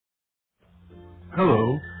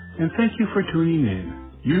Hello, and thank you for tuning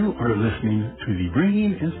in. You are listening to the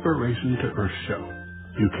Bringing Inspiration to Earth show.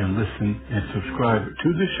 You can listen and subscribe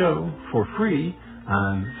to the show for free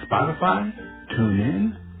on Spotify,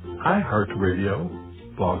 TuneIn,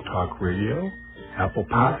 iHeartRadio, Blog Talk Radio, Apple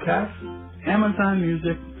Podcasts, Amazon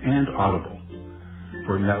Music, and Audible.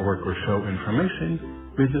 For network or show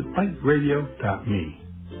information, visit biteradio.me.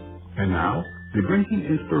 And now, the Bringing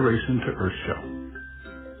Inspiration to Earth show.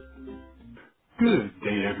 Good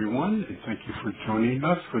day, everyone, and thank you for joining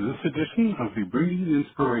us for this edition of the Bringing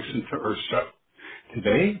Inspiration to Earth show.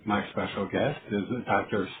 Today, my special guest is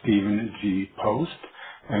Dr. Stephen G. Post,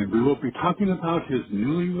 and we will be talking about his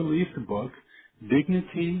newly released book,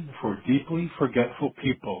 Dignity for Deeply Forgetful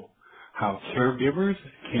People, How Caregivers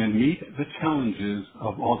Can Meet the Challenges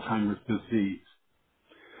of Alzheimer's Disease.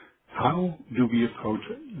 How do we approach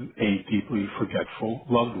a deeply forgetful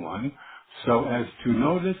loved one so as to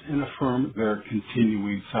notice and affirm their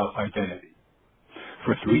continuing self-identity?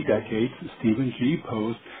 For 3 decades, Stephen G.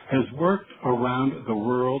 Post has worked around the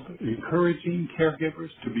world encouraging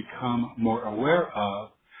caregivers to become more aware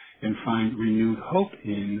of and find renewed hope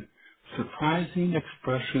in surprising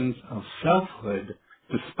expressions of selfhood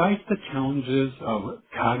despite the challenges of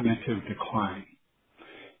cognitive decline.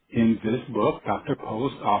 In this book, Dr.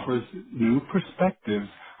 Post offers new perspectives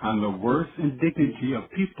on the worth and dignity of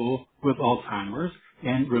people with Alzheimer's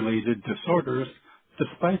and related disorders,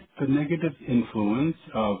 despite the negative influence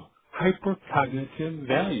of hypercognitive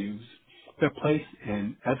values that place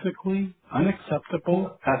an ethically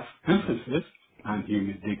unacceptable emphasis on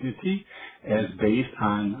human dignity as based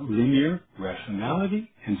on linear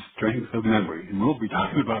rationality and strength of memory. And we'll be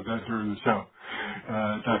talking about that during the show.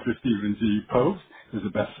 Dr. Stephen G. Post is a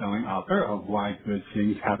best-selling author of Why Good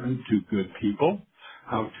Things Happen to Good People,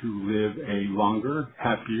 How to Live a Longer,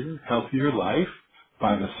 Happier, Healthier Life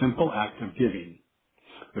by the Simple Act of Giving.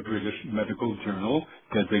 The British Medical Journal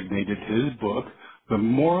designated his book The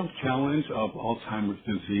Moral Challenge of Alzheimer's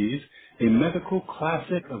Disease, a medical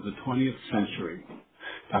classic of the 20th century.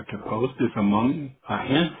 Dr. Post is among a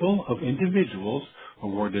handful of individuals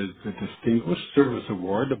awarded the Distinguished Service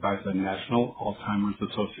Award by the National Alzheimer's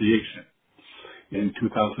Association. In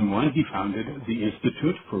 2001, he founded the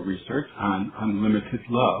Institute for Research on Unlimited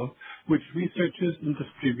Love, which researches and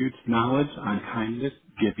distributes knowledge on kindness,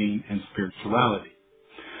 giving, and spirituality.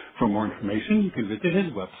 For more information, you can visit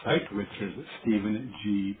his website, which is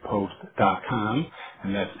StephenGPost.com,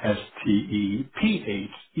 and that's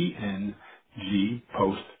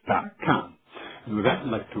StephenGPost.com. And with that, I'd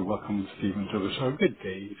like to welcome Stephen to the show. Good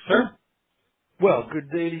day, sir. Well, good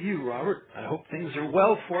day to you, Robert. I hope things are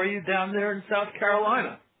well for you down there in South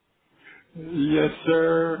Carolina. Yes,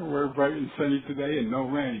 sir. We're bright and sunny today and no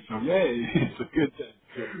rain, so yay, it's a good day.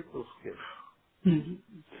 Good.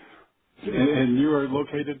 And you are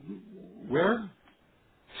located where?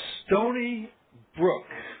 Stony Brook,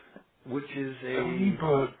 which is Stony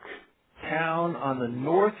Brook. town on the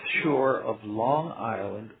north shore of Long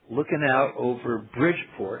Island, looking out over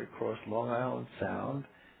Bridgeport across Long Island Sound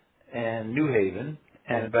and New Haven,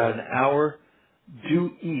 and about an hour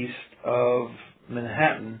due east of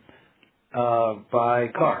Manhattan by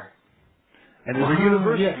car. And there's a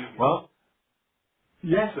university. Yeah. Well,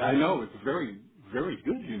 yes, I know. It's a very, very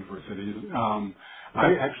good university.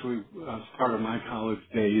 I actually started my college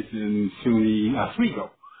days in SUNY Oswego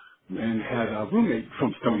and had a roommate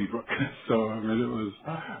from Stony Brook. So, I mean, it was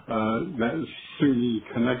that SUNY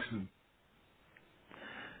connection.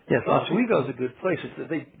 Yes, Oswego's a good place.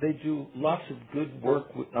 They do lots of good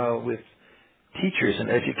work with teachers and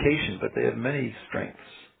education, but they have many strengths.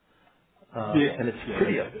 And it's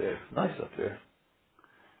pretty up there. It's nice up there.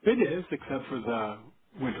 It is, except for the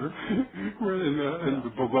winter. We're in the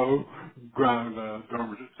below ground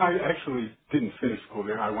dormitory. I actually didn't finish school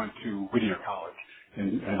there. I went to Whittier College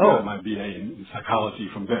and got my BA in psychology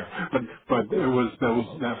from there. But it was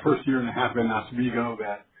that first year and a half in Oswego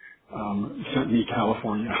that sent me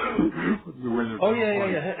California.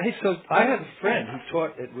 Yeah. Hey, so I have a friend who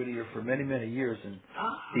taught at Whittier for many, many years in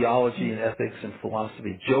theology and ethics and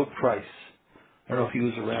philosophy, Joe Price. I don't know if he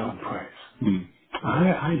was around. Joe Price.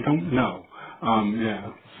 I don't know.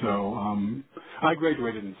 So I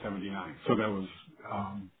graduated in '79, so that was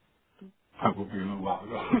probably a little while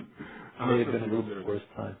ago. May have been a little bit worse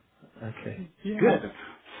time. Okay. Yeah. Good.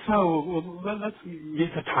 So let's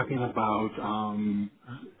get to talking about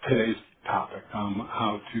today's topic,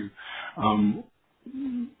 how to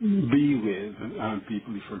be with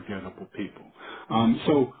deeply forgettable people.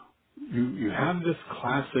 So you have this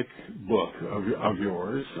classic book of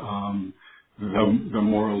yours, the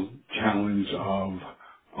moral challenge of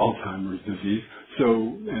Alzheimer's disease. So,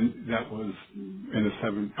 and that was in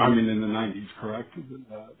the 90s, correct?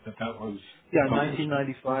 That was Yeah, published.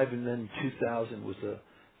 1995, and then 2000 was a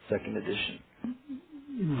second edition.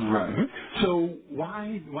 Right. So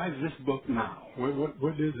why this book now?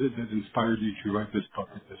 What is it that inspired you to write this book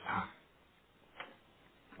at this time?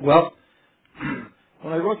 Well,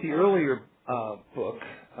 when I wrote the earlier book,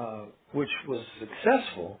 which was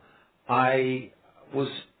successful, I was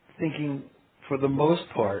thinking, for the most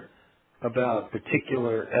part, about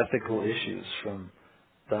particular ethical issues, from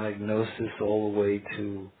diagnosis all the way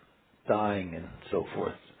to dying and so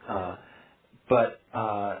forth. But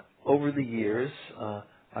over the years,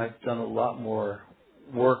 I've done a lot more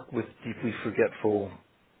work with deeply forgetful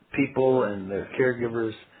people and their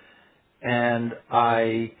caregivers, and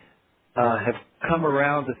I have come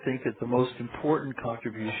around to think that the most important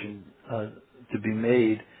contribution to be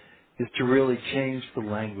made is to really change the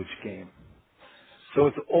language game. So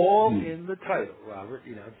it's all in the title, Robert.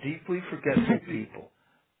 Deeply forgetful people.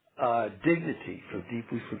 Dignity for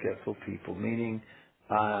deeply forgetful people, meaning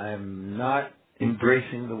I'm not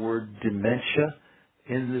embracing the word dementia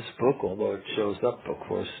in this book, although it shows up, of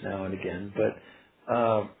course, now and again. But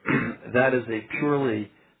that is a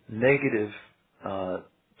purely negative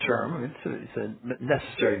term. I mean, it's a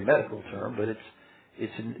necessary medical term, but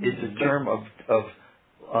it's a term of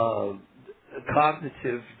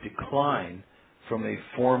cognitive decline from a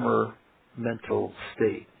former mental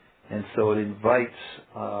state. And so it invites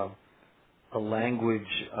a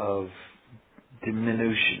language of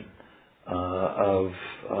diminution, of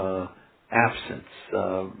absence.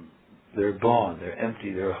 They're gone, they're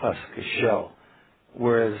empty, they're a husk, a shell.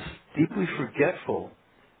 Whereas deeply forgetful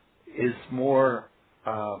is more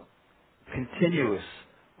continuous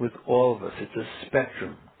with all of us. It's a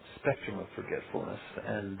spectrum of forgetfulness,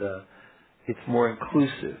 and it's more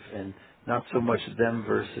inclusive and not so much them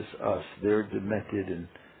versus us. They're demented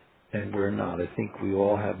and we're not. I think we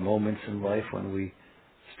all have moments in life when we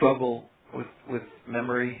struggle with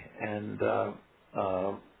memory, and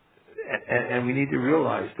we need to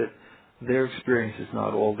realize that their experience is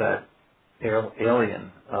not all that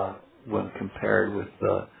alien when compared with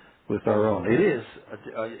our own. It is.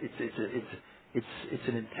 It's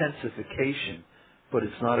an intensification, but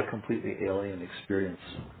it's not a completely alien experience.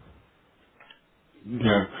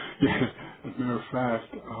 Yeah. As a matter of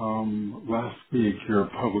fact, last week your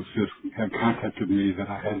publicist had contacted me that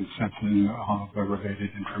I hadn't sent in the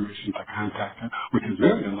related information to contact her, which is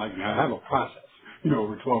very unlikely. I have a process,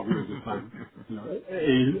 over 12 years of time, A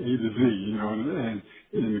to Z,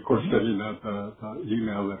 and of course setting up the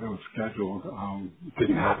email that it was scheduled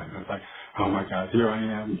didn't happen. I was like, oh my God, here I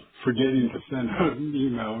am forgetting to send out an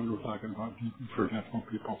email, and we're talking about forgetful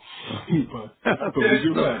people. but we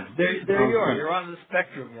do have. There you are. You're on the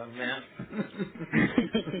spectrum, young man.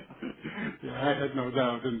 Yeah, I had no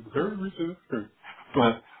doubt, and very recent experience.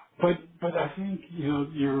 But I think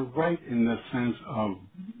you're right in the sense of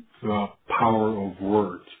the power of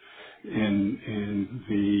words, and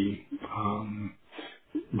the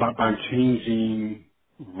by changing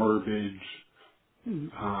verbiage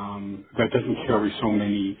that doesn't carry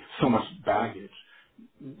so much baggage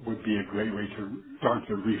would be a great way to start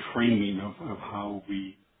the reframing of how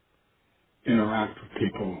we interact with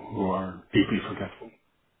people who are deeply forgetful.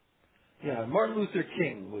 Yeah, Martin Luther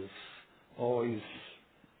King was always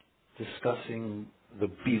discussing the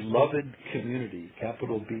beloved community,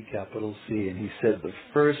 capital B, capital C, and he said the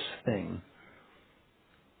first thing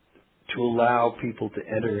to allow people to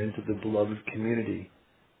enter into the beloved community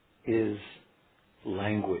is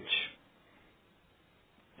language.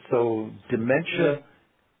 So dementia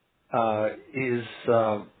is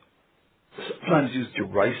sometimes used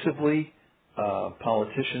derisively.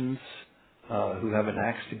 Politicians who have an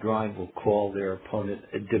axe to grind will call their opponent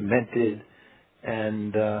a demented,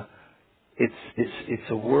 and it's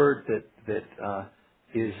a word that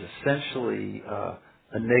is essentially a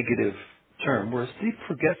negative term, whereas deep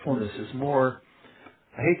forgetfulness is more,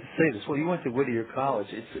 I hate to say this, well, you went to Whittier College,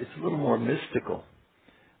 it's a little more mystical.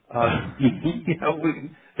 I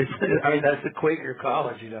mean, that's the Quaker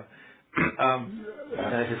college,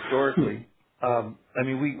 historically. I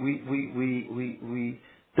mean, we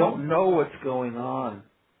don't know what's going on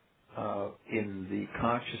in the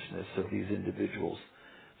consciousness of these individuals.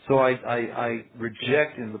 So I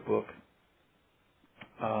reject in the book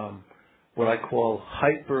what I call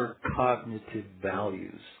hypercognitive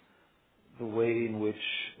values, the way in which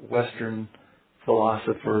Western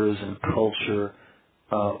philosophers and culture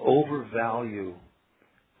overvalue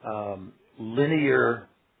linear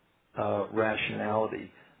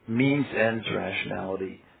rationality, means ends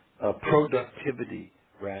rationality, productivity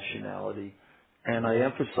rationality, and I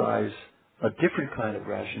emphasize a different kind of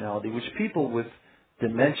rationality, which people with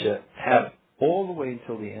dementia have all the way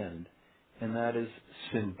until the end, and that is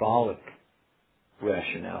symbolic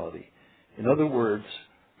rationality. In other words,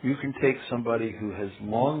 you can take somebody who has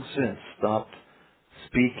long since stopped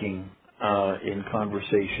speaking in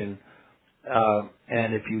conversation,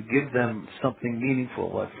 and if you give them something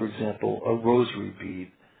meaningful, like, for example, a rosary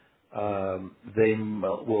bead, they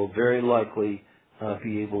will very likely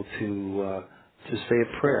be able to say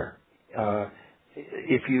a prayer.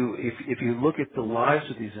 If you look at the lives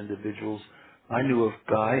of these individuals, I knew a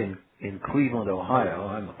guy in Cleveland, Ohio.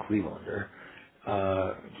 I'm a Clevelander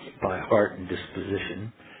by heart and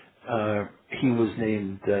disposition. He was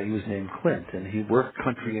named Clint, and he worked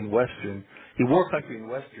country and western. He wore country and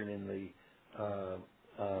western in the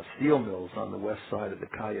steel mills on the west side of the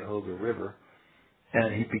Cuyahoga River,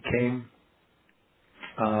 and he became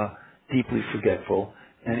deeply forgetful.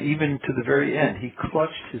 And even to the very end, he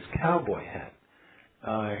clutched his cowboy hat.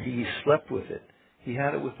 He slept with it. He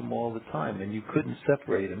had it with him all the time, and you couldn't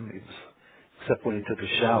separate him, except when he took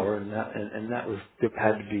a shower, and that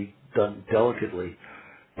had to be done delicately.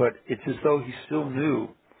 But it's as though he still knew,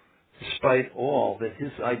 despite all, that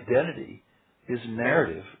his identity, his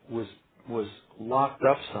narrative, was locked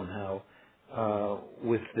up somehow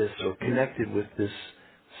with this, or connected with this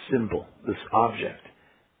symbol, this object.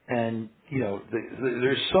 And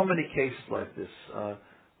there's so many cases like this.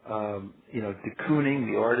 De Kooning,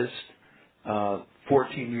 the artist,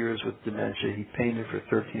 14 years with dementia. He painted for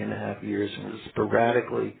 13 and a half years and would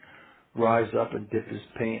sporadically rise up and dip his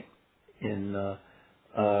paint in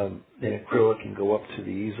acrylic and go up to the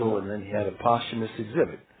easel, and then he had a posthumous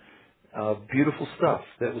exhibit. Beautiful stuff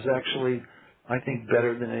that was actually, I think,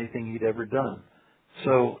 better than anything he'd ever done.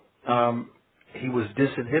 So he was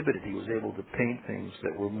disinhibited. He was able to paint things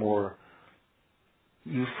that were more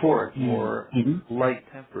euphoric, more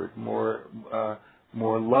light-tempered, more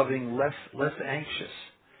loving, less anxious,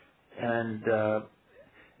 and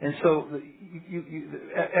so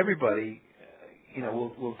everybody,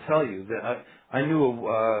 will tell you that I knew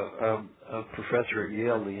a professor at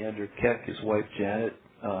Yale, Leander Keck. His wife Janet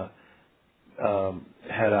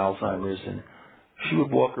had Alzheimer's, and she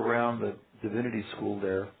would walk around the divinity school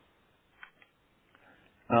there,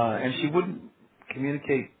 and she wouldn't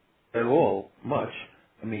communicate at all much.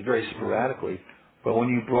 I mean, very sporadically. But when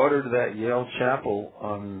you brought her to that Yale chapel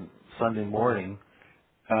on Sunday morning,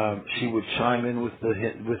 she would chime in with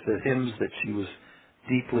the hymns that she was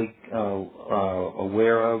deeply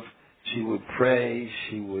aware of. She would pray.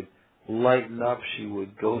 She would lighten up. She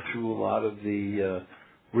would go through a lot of the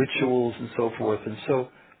rituals and so forth. And so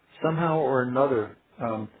somehow or another,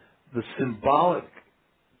 the symbolic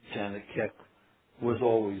Janet Keck was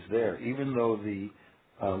always there, even though the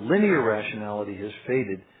linear rationality has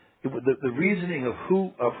faded. The reasoning of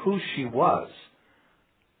who she was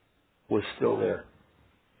still there.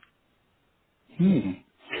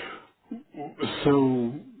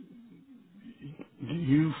 So, do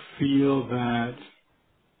you feel that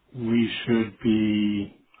we should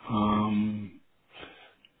be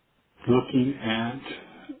looking at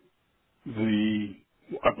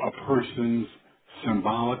a person's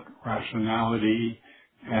symbolic rationality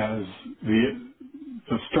as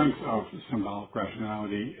the strength of symbolic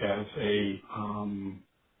rationality as a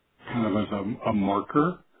kind of as a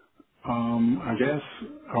marker, I guess,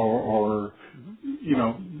 or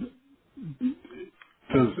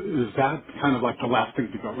is that kind of like the last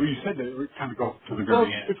thing to go? Well, you said that it would kind of go to the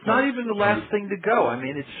very end. It's not even the last thing to go. I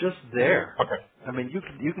mean, it's just there. Okay. I mean, you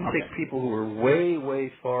can take people who are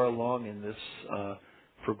way far along in this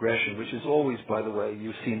progression, which is always, by the way,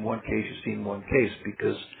 you've seen one case,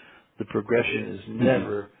 because the progression is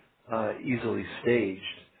never easily staged,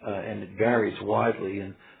 and it varies widely.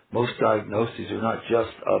 And most diagnoses are not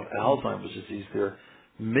just of Alzheimer's disease; they're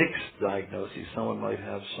mixed diagnoses. Someone might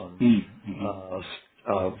have some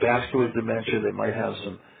vascular dementia. They might have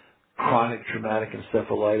some chronic traumatic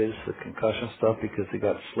encephalitis, the concussion stuff, because they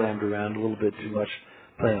got slammed around a little bit too much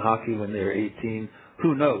playing hockey when they were 18.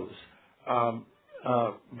 Who knows?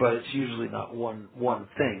 But it's usually not one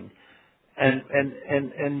thing,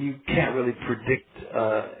 and you can't really predict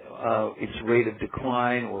its rate of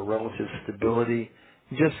decline or relative stability.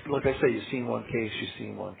 Just like I say, you've seen one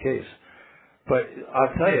case. But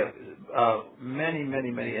I'll tell you, many, and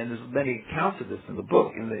there's many accounts of this in the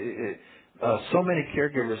book. So many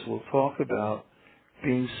caregivers will talk about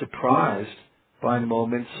being surprised by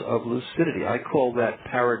moments of lucidity. I call that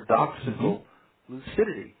paradoxical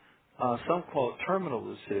lucidity. Some call it terminal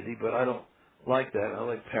lucidity, but I don't like that. I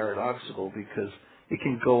like paradoxical because it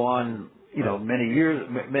can go on, many years,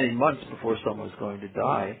 many months before someone's going to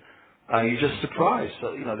die. you're just surprised.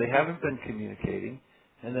 So, they haven't been communicating,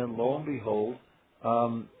 and then lo and behold,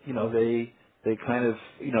 they kind of,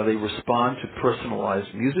 they respond to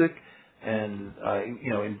personalized music. And,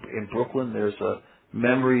 in Brooklyn, there's a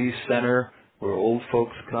memory center where old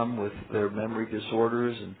folks come with their memory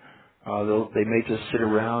disorders, and they may just sit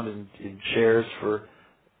around in chairs for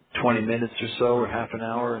 20 minutes or so, or half an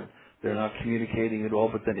hour, and they're not communicating at all.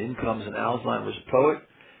 But then in comes an Alzheimer's poet,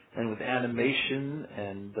 and with animation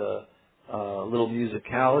and a little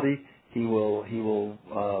musicality, he will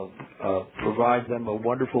provide them a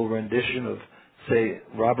wonderful rendition of, say,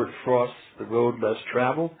 Robert Frost's "The Road Less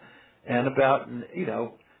Traveled," and about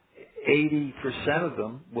 80% of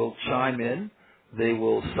them will chime in. They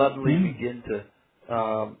will suddenly begin to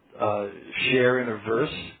share in a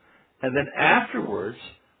verse, and then afterwards,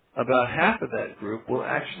 about half of that group will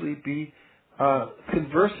actually be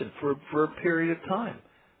conversant for a period of time.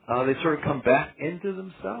 They sort of come back into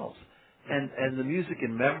themselves. And the Music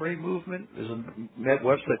in Memory movement, there's a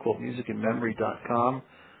website called musicinmemory.com,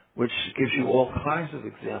 which gives you all kinds of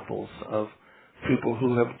examples of people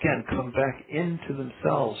who have, again, come back into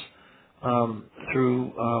themselves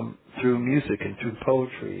through music and through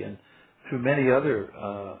poetry and through many other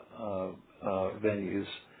venues.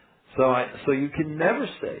 So you can never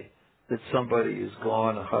say that somebody is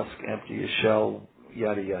gone, a husk, empty, a shell,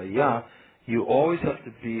 yada, yada, yada. You always have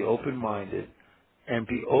to be open-minded and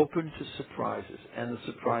be open to surprises, and the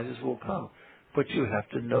surprises will come. But you have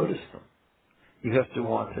to notice them. You have to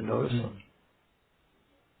want to notice them.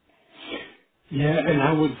 Yeah, and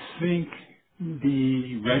I would think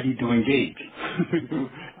be ready to engage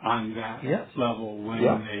on that level when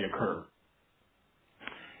they occur.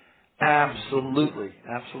 Absolutely,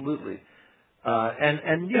 absolutely.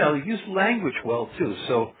 And use language well too.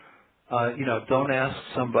 So, don't ask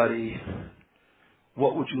somebody,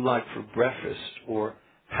 what would you like for breakfast, or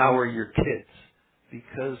how are your kids?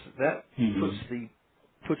 Because that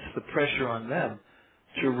puts the pressure on them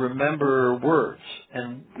to remember words.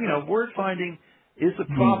 And, word finding is a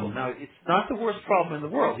problem. Now, it's not the worst problem in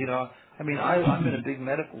the world. I'm in a big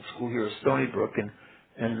medical school here at Stony Brook, and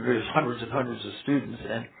there's hundreds and hundreds of students,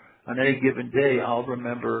 and on any given day I'll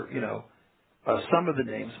remember, some of the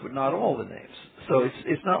names, but not all the names. So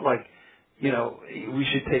it's not like, we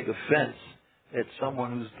should take offense at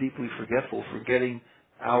someone who's deeply forgetful forgetting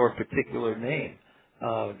our particular name.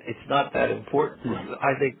 It's not that important.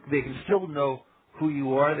 I think they can still know who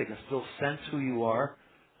you are. They can still sense who you are.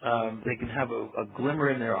 They can have a glimmer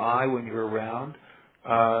in their eye when you're around.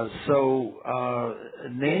 So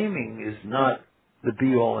naming is not the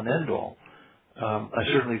be-all and end-all. I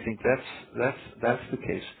certainly think that's the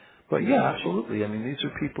case. But yeah, absolutely. These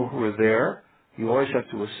are people who are there. You always have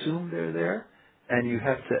to assume they're there, and you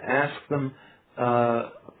have to ask them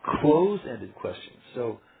closed-ended questions.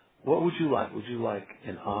 So, what would you like? Would you like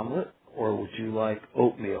an omelet, or would you like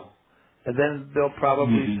oatmeal? And then they'll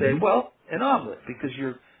probably say, well, an omelet, because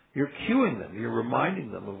you're cueing them, you're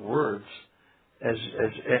reminding them of words, and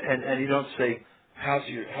you don't say, how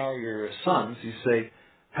are your sons? You say,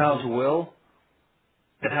 how's Will,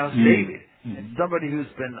 and how's David? And somebody who's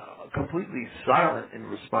been completely silent in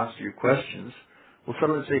response to your questions will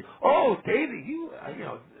suddenly say, "Oh, David,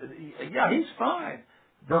 yeah, he's fine."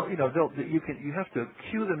 You have to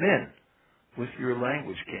cue them in with your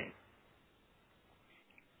language game.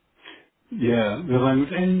 Yeah, the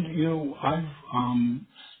language, and I've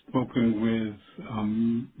spoken with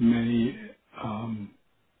many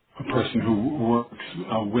a person who works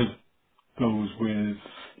with those with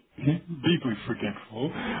deeply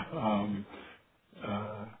forgetful.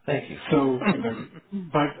 Thank you. So,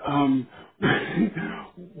 but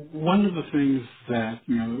one of the things that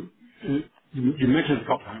you mentioned a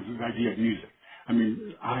couple times is the idea of music.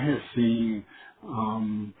 I have seen,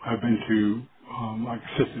 I've been to like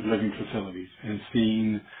assisted living facilities and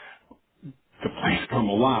seen the place come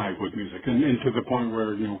alive with music, and to the point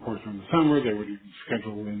where, of course, in the summer they would even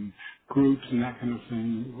schedule in groups and that kind of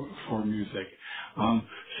thing for music.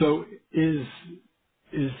 So is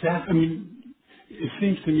that? It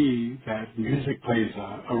seems to me that music plays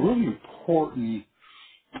a really important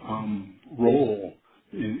role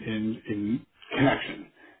in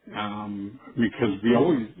connection, because we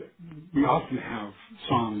often have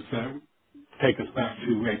songs that take us back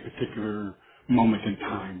to a particular moment in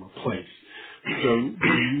time or place. So do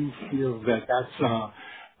you feel that that's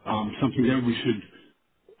something that we should,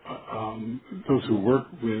 those who work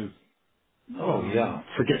with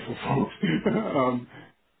forgetful folks,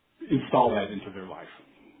 install that into their life?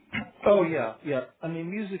 Oh yeah.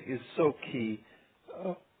 Music is so key.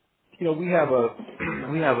 We have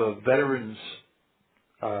a veterans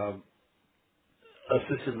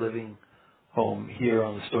assisted living home here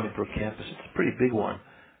on the Stony Brook campus. It's a pretty big one.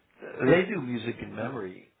 They do music in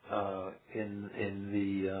memory in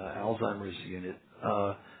the Alzheimer's unit.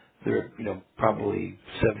 There are probably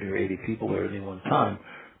 70 or 80 people there at any one time.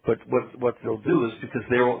 But what they'll do is, because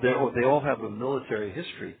they all have a military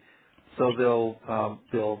history, so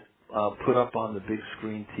they'll put up on the big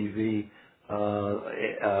screen TV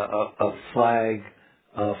a flag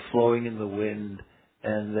flowing in the wind,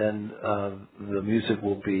 and then the music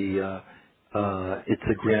will be "It's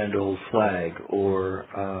a Grand Old Flag" or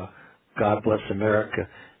 "God Bless America."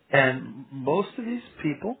 And most of these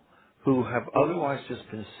people who have otherwise just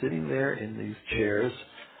been sitting there in these chairs,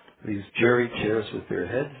 these jury chairs with their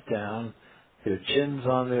heads down, their chins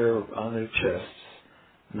on their chests,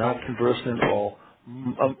 not conversing at all,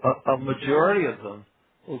 a majority of them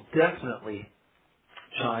will definitely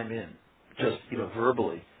chime in, just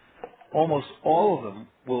verbally. Almost all of them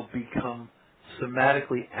will become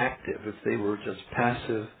somatically active. If they were just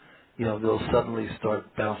passive, they'll suddenly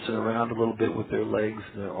start bouncing around a little bit with their legs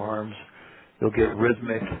and their arms. They'll get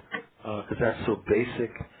rhythmic because that's so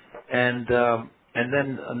basic, and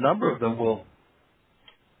then a number of them will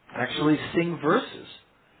actually sing verses.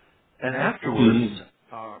 And afterwards,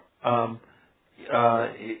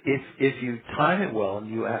 if you time it well and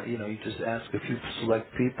you just ask a few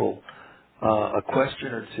select people a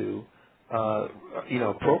question or two,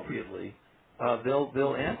 appropriately,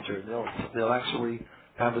 they'll answer. They'll actually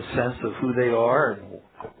have a sense of who they are and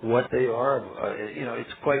what they are.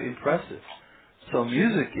 It's quite impressive. So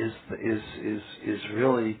music is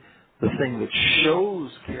really the thing that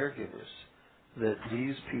shows caregivers that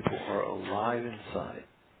these people are alive inside.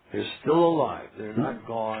 They're still alive. They're not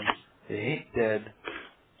gone. They ain't dead.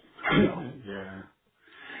 Yeah.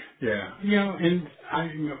 Yeah. And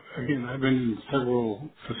again, I've been in several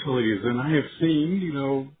facilities, and I have seen,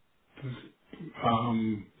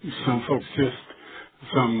 some folks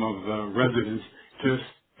some of the residents just,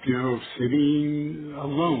 sitting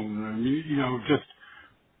alone. I mean, just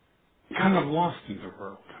kind of lost in the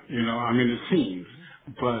world. It seems,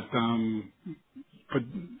 but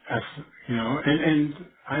as and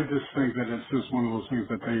I just think that it's just one of those things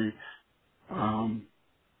that they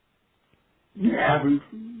haven't,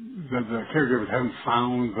 that the caregivers haven't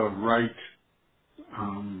found the right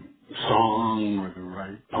song or the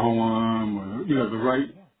right poem or the right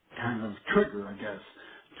kind of trigger, I guess,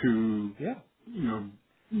 to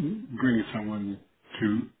bring someone to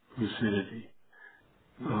lucidity.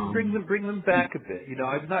 Bring them back a bit.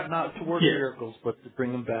 Not to work miracles, but to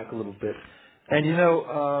bring them back a little bit. And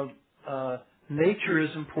nature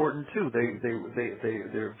is important too.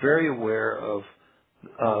 They're very aware of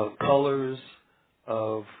colors,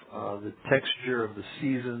 of the texture of the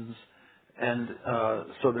seasons, and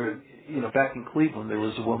so they're back in Cleveland there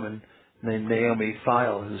was a woman named Naomi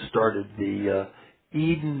Feil who started the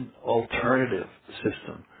Eden Alternative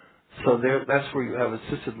System. So that's where you have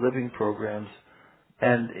assisted living programs.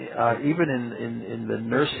 And even in the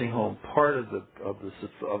nursing home part of the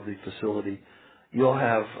facility, you'll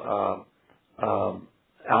have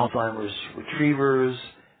Alzheimer's retrievers,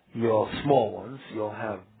 you'll have small ones, you'll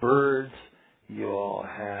have birds, you'll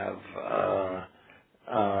have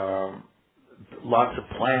lots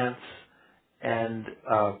of plants, and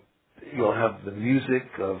you'll have the music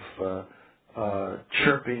of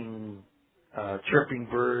chirping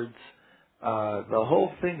birds. The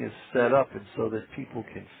whole thing is set up and so that people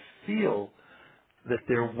can feel that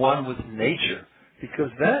they're one with nature,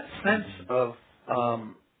 because that sense of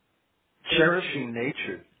cherishing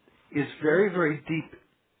nature is very, very deep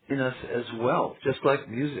in us as well, just like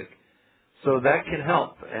music. So that can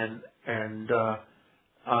help, and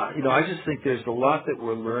I just think there's a lot that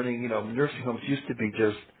we're learning. Nursing homes used to be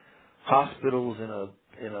just hospitals in a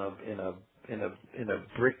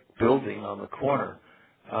brick building on the corner.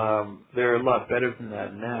 They're a lot better than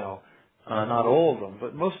that now. Not all of them,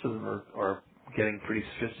 but most of them are getting pretty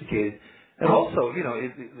sophisticated. And also,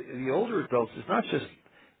 the older adults, it's not just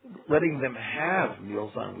letting them have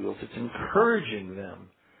Meals on Wheels, it's encouraging them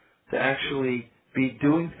to actually be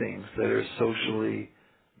doing things that are socially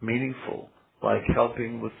meaningful, like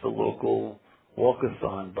helping with the local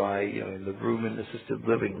walkathon by, in the room in assisted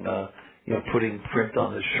living, putting print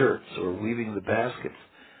on the shirts or weaving the baskets.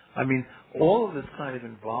 I mean, all of this kind of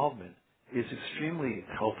involvement is extremely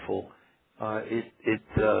helpful. It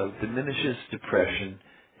diminishes depression,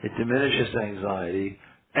 it diminishes anxiety,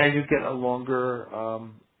 and you get a longer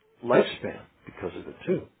lifespan because of it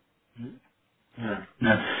too. Yeah.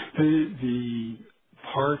 The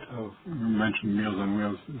part of, you mentioned Meals on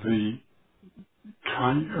Wheels,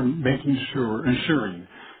 ensuring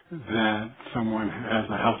that someone has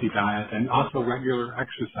a healthy diet and also regular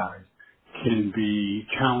exercise can be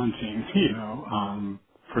challenging,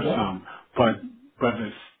 for Yeah. some, but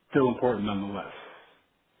it's still important nonetheless.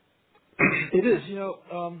 It is.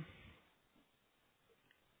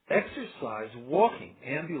 Exercise, walking,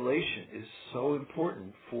 ambulation is so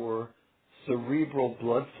important for cerebral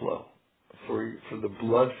blood flow, for the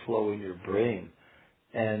blood flow in your brain.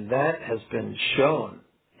 And that has been shown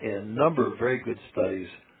in a number of very good studies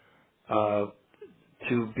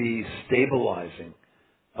to be stabilizing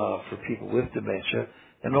for people with dementia,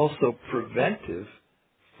 and also preventive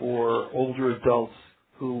for older adults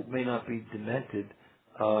who may not be demented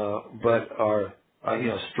but are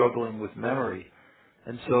struggling with memory.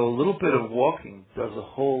 And so a little bit of walking does a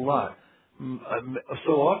whole lot.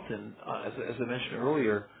 So often, as I mentioned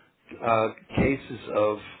earlier, cases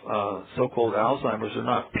of so-called Alzheimer's are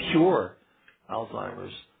not pure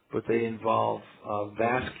Alzheimer's, but they involve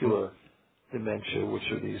vascular dementia,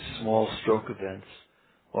 which are these small stroke events,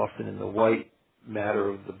 often in the white matter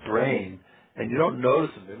of the brain. And you don't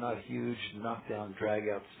notice them. They're not huge knockdown,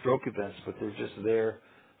 drag-out stroke events, but they're just there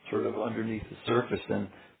sort of underneath the surface, and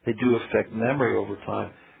they do affect memory over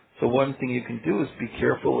time. So one thing you can do is be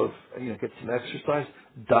careful of, get some exercise.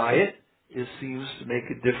 Diet seems to make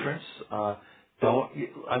a difference.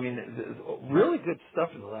 Really good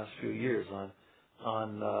stuff in the last few years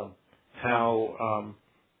on how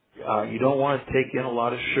you don't want to take in a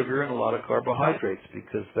lot of sugar and a lot of carbohydrates,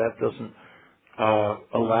 because that doesn't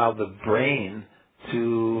allow the brain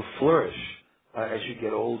to flourish as you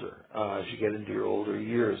get older, as you get into your older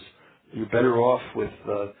years. You're better off with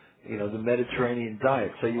the Mediterranean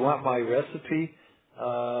diet. So you want my recipe?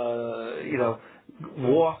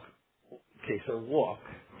 Walk. Okay, so walk.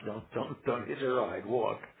 Don't hit your ride.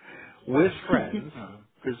 Walk with friends,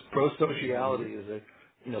 because prosociality is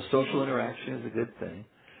social interaction is a good thing.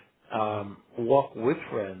 Walk with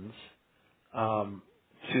friends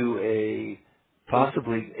to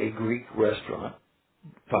possibly a Greek restaurant,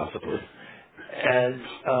 possibly, and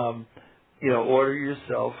order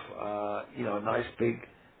yourself a nice big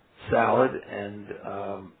salad and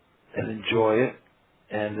enjoy it,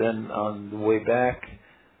 and then on the way back,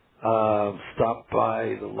 stop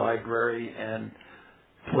by the library and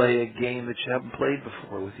play a game that you haven't played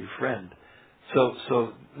before with your friend. So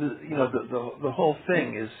the whole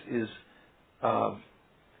thing is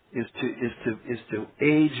to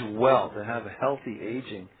age well, to have a healthy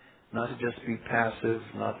aging, not to just be passive,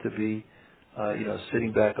 not to be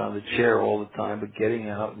sitting back on the chair all the time, but getting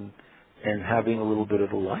out and having a little bit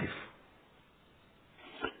of a life.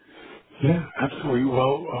 Yeah, absolutely.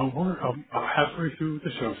 Well, we're halfway through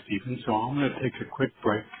the show, Stephen, so I'm going to take a quick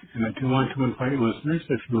break. And I do want to invite listeners,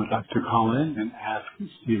 if you would like to call in and ask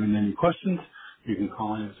Stephen any questions, you can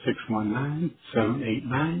call in at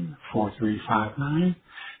 619-789-4359.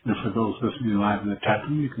 And for those listening live in the chat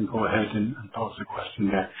room, you can go ahead and pose a question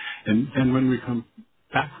there. And then when we come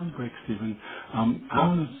back from the break, Stephen, I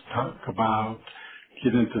want to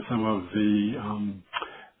get into some of the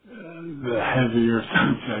heavier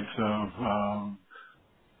subjects of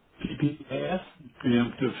PPAS,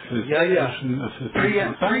 preemptive physician-assisted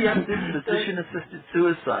suicide. Preemptive physician-assisted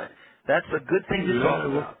suicide. That's a good thing to talk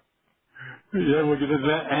about. Yeah, we'll get into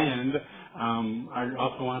that. And I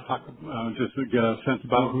also want to talk, just to get a sense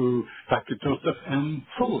about who Dr. Joseph M.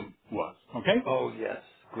 Foley was. Okay? Oh, yes.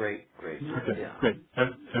 Great. Okay, Yeah. great.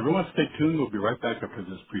 Everyone stay tuned. We'll be right back after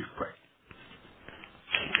this brief break.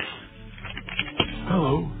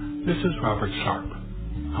 Hello, this is Robert Sharp.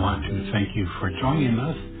 I want to thank you for joining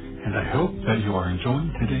us, and I hope that you are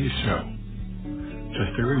enjoying today's show.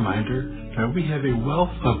 Just a reminder that we have a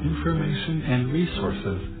wealth of information and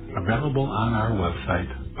resources available on our website,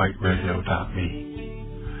 biteradio.me.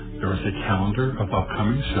 There is a calendar of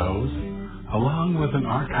upcoming shows, along with an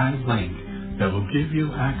archive link that will give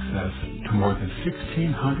you access to more than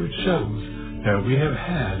 1,600 shows that we have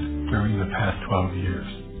had during the past 12 years.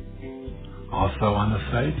 Also on the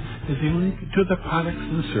site is a link to the products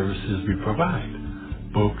and services we provide: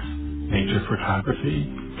 books, nature photography,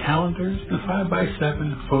 calendars, and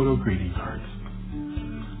 5x7 photo greeting cards.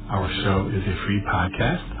 Our show is a free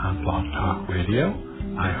podcast on Blog Talk Radio,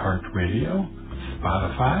 iHeartRadio,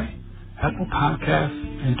 Spotify, Apple Podcasts,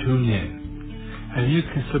 and TuneIn. And you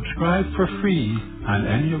can subscribe for free on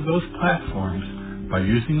any of those platforms by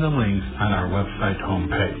using the links on our website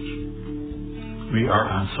homepage. We are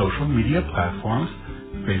on social media platforms,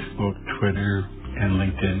 Facebook, Twitter, and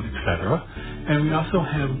LinkedIn, etc. And we also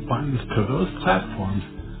have buttons to those platforms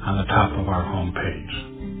on the top of our homepage.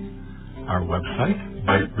 Our website,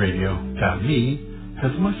 biteradio.me,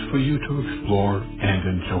 has much for you to explore and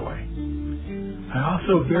enjoy. I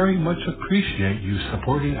also very much appreciate you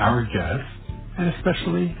supporting our guests, and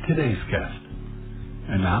especially today's guest.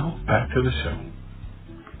 And now, back to the show.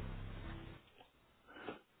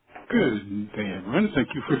 Good day, everyone. Thank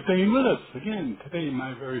you for staying with us. Again, today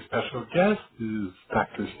my very special guest is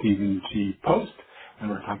Dr. Stephen G. Post, and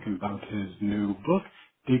we're talking about his new book,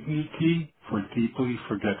 Dignity for Deeply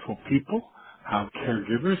Forgetful People, How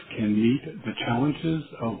Caregivers Can Meet the Challenges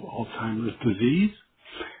of Alzheimer's Disease.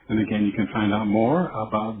 And again, you can find out more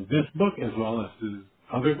about this book as well as his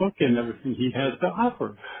other book and everything he has to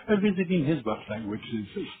offer by visiting his website, which is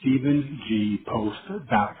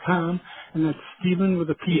StephenGPost.com, and that's Stephen with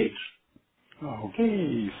a PH.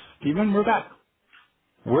 Okay, Stephen, we're back.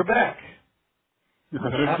 We're back.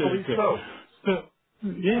 Happily Okay. so. So,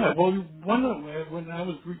 yeah, well, when I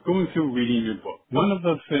was going through reading your book, one of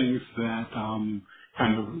the things that kind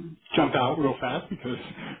of jumped out real fast because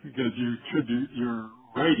you tribute your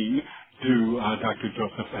writing to Dr.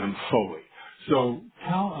 Joseph M. Foley. So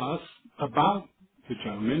tell us about the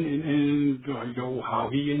gentleman and how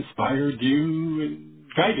he inspired you and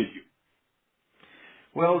guided you.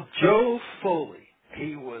 Well, Joe Foley,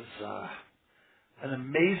 he was an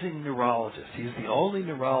amazing neurologist. He's the only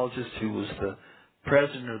neurologist who was the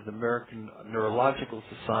president of the American Neurological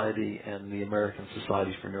Society and the American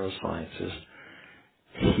Society for Neurosciences.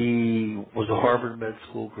 He was a Harvard Med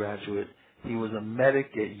School graduate. He was a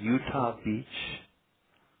medic at Utah Beach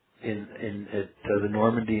at the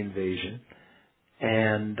Normandy invasion,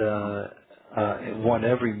 and won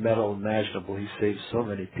every medal imaginable. He saved so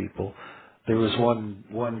many people. There was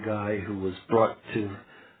one guy who was brought to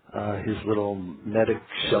his little medic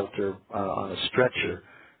shelter on a stretcher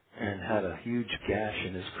and had a huge gash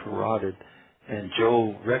in his carotid, and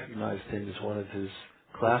Joe recognized him as one of his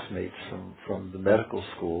classmates from the medical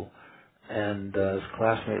school, and his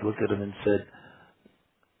classmate looked at him and said,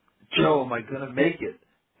 "Joe, am I going to make it?"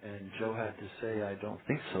 And Joe had to say, "I don't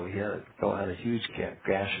think so." He had a huge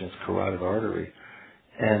gash in his carotid artery.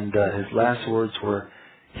 And his last words were,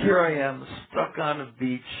 "Here I am, stuck on a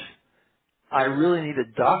beach. I really need a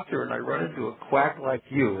doctor, and I run into a quack like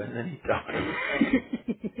you." And then he died.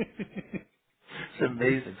 It's an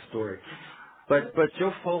amazing story. But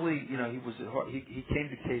Joe Foley, he came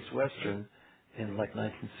to Case Western in like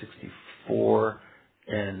 1964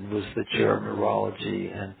 and was the chair of neurology,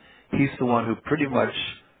 and he's the one who pretty much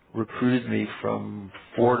recruited me from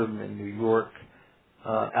Fordham in New York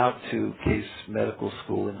out to Case Medical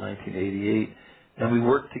School in 1988, and we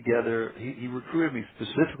worked together. He recruited me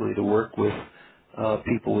specifically to work with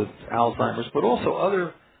people with Alzheimer's, but also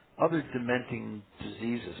other dementing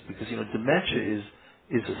diseases, because dementia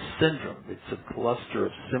is a syndrome. It's a cluster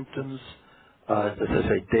of symptoms, as I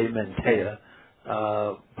say, dementia,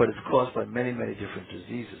 but it's caused by many, many different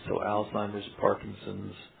diseases. So Alzheimer's,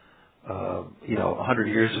 Parkinson's. 100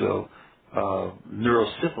 years ago,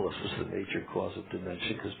 neurosyphilis was the major cause of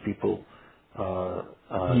dementia because people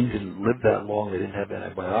didn't live that long. They didn't have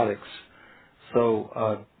antibiotics. So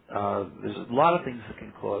there's a lot of things that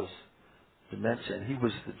can cause dementia. And he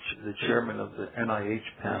was the chairman of the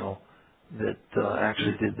NIH panel that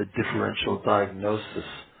actually did the differential diagnosis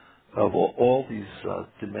of all these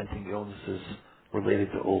dementing illnesses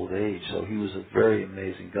related to old age. So he was a very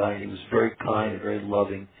amazing guy. He was very kind and very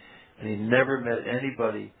loving. And he never met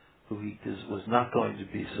anybody who he was not going to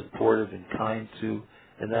be supportive and kind to,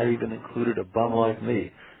 and that even included a bum like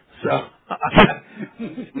me. So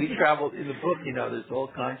we traveled in the book. There's all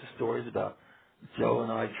kinds of stories about Joe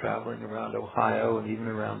and I traveling around Ohio and even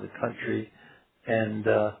around the country, and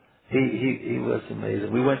he was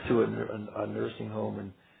amazing. We went to a nursing home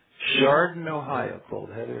in Chardon, Ohio, called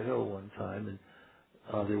Heather Hill one time, and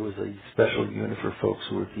there was a special unit for folks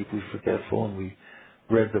who were deeply forgetful, and we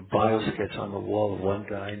read the bio sketch on the wall of one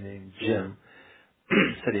guy named Jim.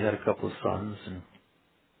 Said he had a couple of sons and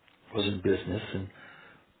was in business. And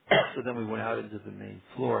so then we went out into the main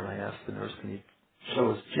floor, and I asked the nurse, "Can you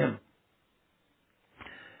show us Jim?"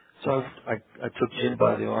 So I took Jim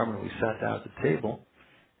by the arm, and we sat down at the table.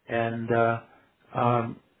 And I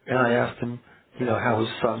asked him, how his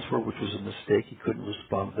sons were, which was a mistake. He couldn't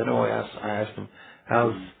respond. Then I asked him,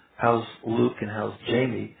 how's Luke and how's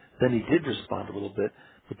Jamie? Then he did respond a little bit,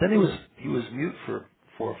 but then he was mute for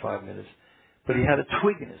 4 or 5 minutes. But he had a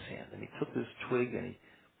twig in his hand, and he took this twig and he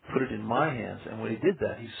put it in my hands. And when he did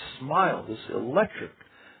that, he smiled, this electric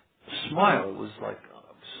smile. It was like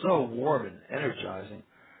so warm and energizing.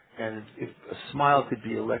 And if a smile could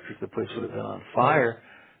be electric, the place would have been on fire.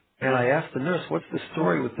 And I asked the nurse, "What's the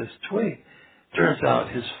story with this twig?" Turns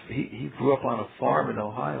out he grew up on a farm in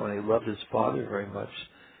Ohio, and he loved his father very much.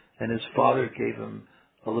 And his father gave him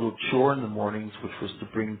a little chore in the mornings, which was to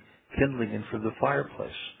bring kindling in for the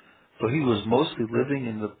fireplace. So he was mostly living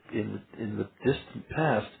in the distant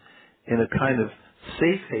past in a kind of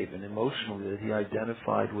safe haven emotionally that he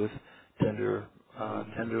identified with tender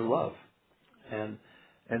love. And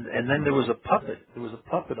then there was a puppet. There was a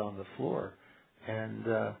puppet on the floor, and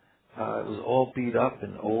it was all beat up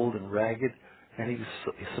and old and ragged. And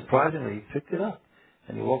surprisingly, he picked it up,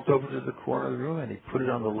 and he walked over to the corner of the room, and he put it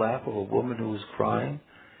on the lap of a woman who was crying,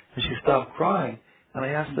 and she stopped crying. And I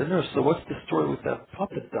asked the nurse, "So what's the story with that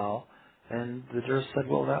puppet doll?" And the nurse said,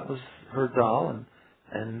 "Well, that was her doll,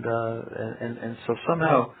 and so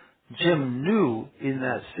somehow Jim knew in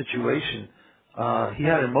that situation he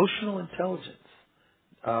had emotional intelligence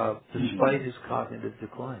despite his cognitive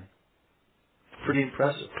decline. Pretty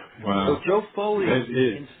impressive. Wow. So Joe Foley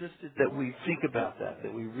insisted that we think about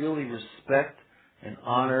that we really respect and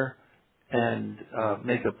honor and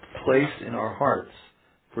make a place in our hearts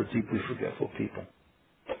for deeply forgetful people.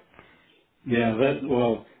 Yeah,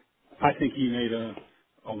 I think he made a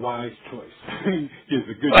wise choice. He's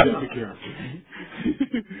a good sense of character.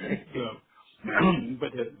 So,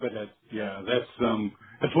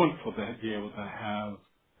 that's wonderful to be able to have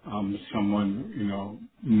someone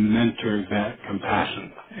mentor that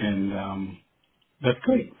compassion, and that's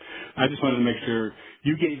great. I just wanted to make sure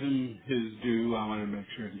you gave him his due. I wanted to make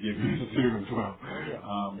sure to give him his due as well.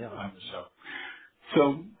 On the show. So,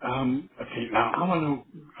 okay, now I want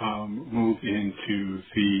to move into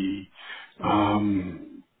the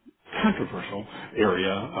controversial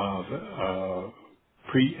area of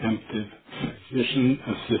preemptive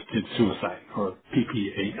physician-assisted suicide, or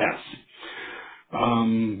PPAS.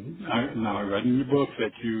 Now, I read in your book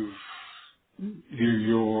that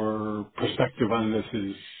your perspective on this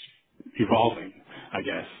is evolving, I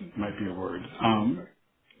guess, might be a word.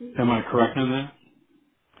 Am I correct on that?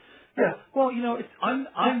 Yeah. Well,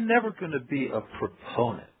 I'm never going to be a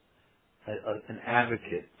proponent, an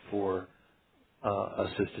advocate for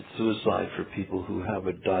assisted suicide for people who have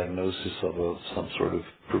a diagnosis of some sort of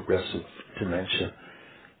progressive dementia,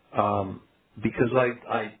 because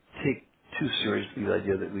I take too seriously the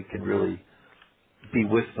idea that we can really be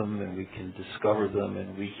with them and we can discover them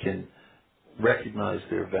and we can recognize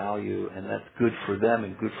their value, and that's good for them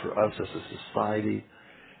and good for us as a society.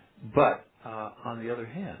 But on the other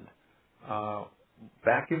hand,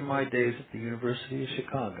 back in my days at the University of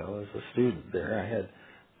Chicago as a student there, I had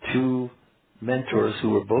two mentors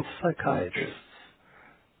who were both psychiatrists,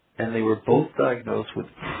 and they were both diagnosed with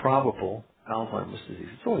probable Alzheimer's disease.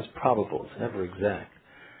 It's always probable, it's never exact.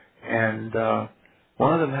 And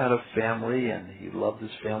one of them had a family, and he loved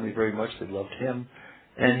his family very much. They loved him.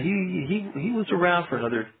 And he was around for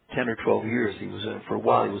another 10 or 12 years. For a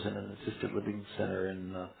while, he was in an assisted living center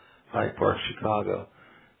in Hyde Park, Chicago.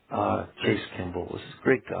 Chase Kimball was a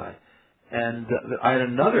great guy. And I had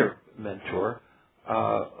another mentor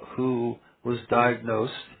who was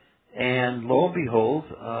diagnosed, and lo and behold,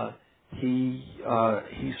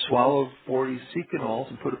 he swallowed 40 Secanols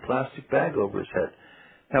and put a plastic bag over his head.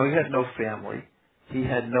 Now, he had no family. He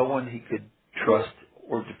had no one he could trust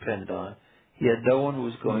or depend on. He had no one who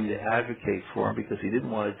was going to advocate for him because he didn't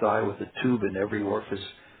want to die with a tube in every orifice,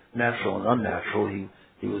 natural and unnatural.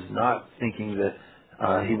 He was not thinking that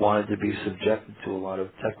he wanted to be subjected to a lot of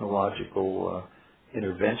technological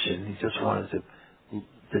intervention. He just wanted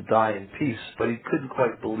to die in peace, but he couldn't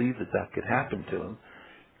quite believe that could happen to him.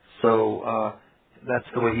 So that's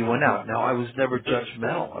the way he went out. Now, I was never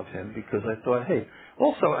judgmental of him because I thought, hey,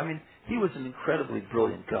 also, I mean, he was an incredibly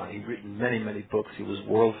brilliant guy. He'd written many, many books. He was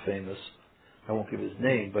world famous. I won't give his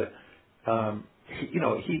name, but he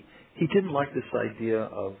didn't like this idea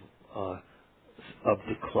of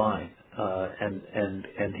decline,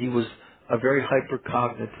 and he was a very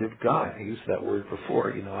hypercognitive guy. I used that word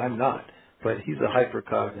before. I'm not, but he's a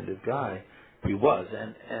hypercognitive guy. He was,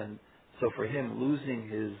 and so for him, losing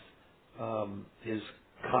his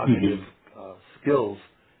cognitive skills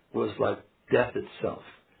was like death itself.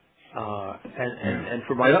 And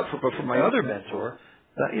for my other mentor,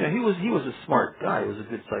 he was a smart guy. He was a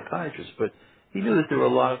good psychiatrist, but he knew that there were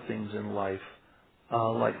a lot of things in life,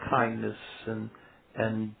 like kindness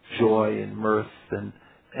and joy and mirth and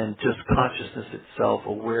just consciousness itself,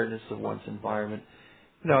 awareness of one's environment.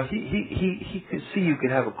 He could see you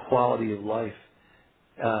could have a quality of life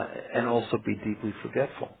and also be deeply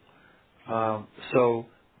forgetful. So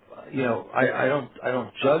I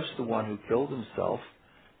don't judge the one who killed himself.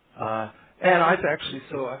 And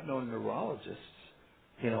I've known neurologists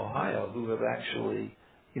in Ohio who have actually,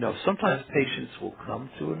 sometimes patients will come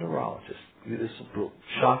to a neurologist. This will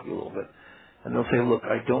shock you a little bit. And they'll say, look,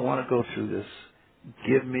 I don't want to go through this.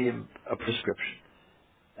 Give me a prescription.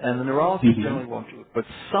 And the neurologists Mm-hmm. generally won't do it, but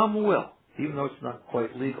some will, even though it's not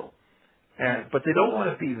quite legal. But they don't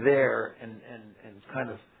want to be there and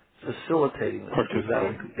kind of facilitating this because that Participate.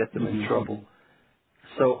 would get them in Mm-hmm. trouble.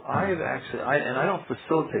 So I have Mm-hmm. actually, and I don't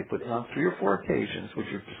facilitate, but on 3 or 4 occasions, which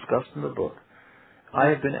are discussed in the book, I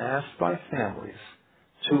have been asked by families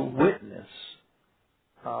to witness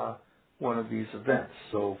one of these events.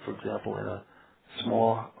 So, for example, in a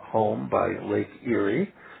small home by Lake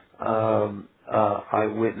Erie, I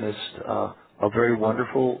witnessed a very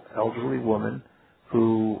wonderful elderly woman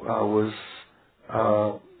who was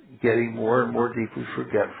getting more and more deeply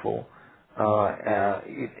forgetful.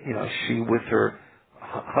 She with her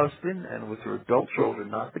husband and with her adult children,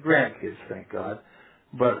 not the grandkids, thank God,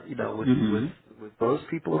 but Mm-hmm. with those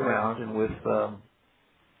people around and with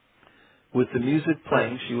the music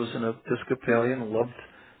playing. She was an Episcopalian, loved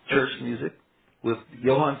church music, with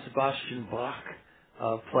Johann Sebastian Bach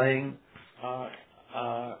playing on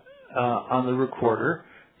the recorder.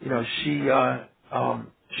 She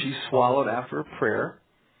swallowed after a prayer.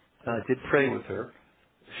 I did pray with her.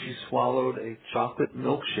 She swallowed a chocolate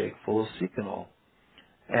milkshake full of Secanol,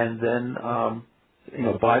 and then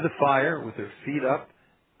by the fire with her feet up,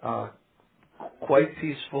 quite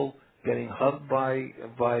peaceful, getting hugged by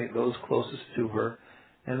those closest to her,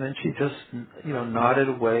 and then she just nodded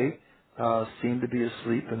away, seemed to be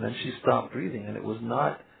asleep, and then she stopped breathing, and it was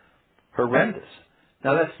not horrendous.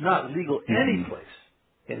 Now that's not legal any Mm-hmm. place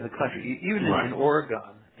in the country, even in Right.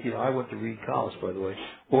 Oregon. I went to Reed College, by the way.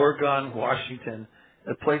 Oregon, Washington,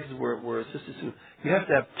 places where assisted suicide. You have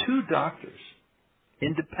to have 2 doctors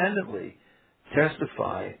independently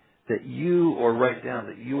testify that you, or write down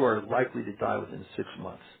that you are likely to die within 6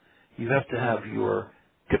 months. You have to have your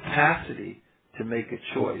capacity to make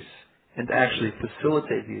a choice and to actually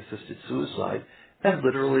facilitate the assisted suicide and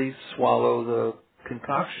literally swallow the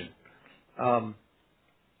concoction. Um,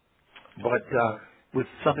 but with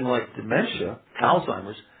something like dementia,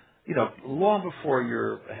 Alzheimer's, long before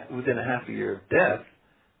you're within a half a year of death,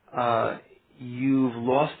 you've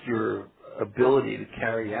lost your ability to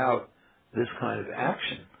carry out this kind of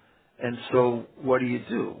action. And so what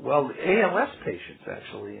do? Well, the ALS patients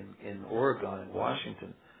actually in Oregon and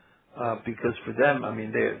Washington, because for them, I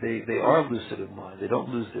mean, they are lucid of mind. They don't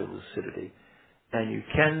lose their lucidity. And you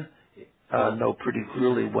can know pretty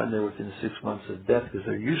clearly when they're within 6 months of death because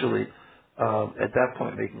they're usually at that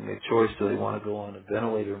point making a choice: do they want to go on a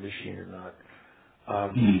ventilator machine or not?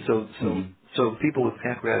 Um, so, so, Mm-hmm. so people with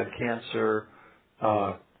pancreatic cancer,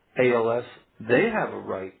 ALS, they have a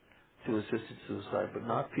right to assisted suicide, but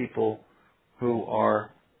not people who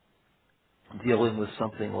are dealing with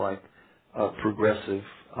something like progressive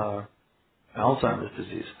Alzheimer's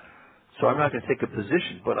disease. So I'm not going to take a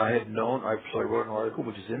position, but I have known. So I wrote an article,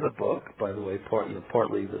 which is in the book, by the way.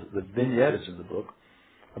 Partly the vignette is in the book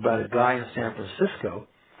about a guy in San Francisco,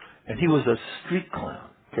 and he was a street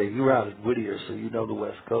clown. Okay, you were out at Whittier, so you know the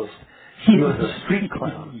West Coast. He was a street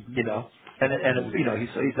clown,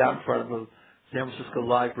 he's out in front of a San Francisco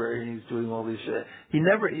library and he's doing all these shit.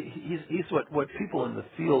 He's what people in the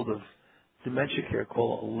field of dementia care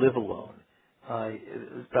call a live alone.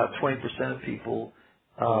 About 20% of people,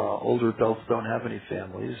 older adults, don't have any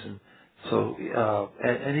families, and so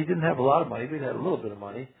and he didn't have a lot of money, but he had a little bit of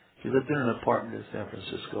money. He lived in an apartment in San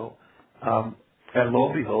Francisco, and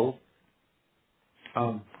lo and behold,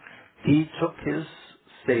 he took his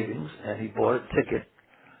savings and he bought a ticket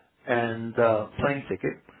and plane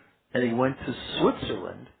ticket, and he went to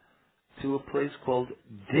Switzerland to a place called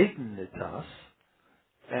Dignitas,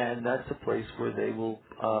 and that's a place where they will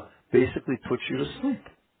basically put you to sleep.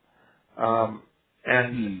 Um,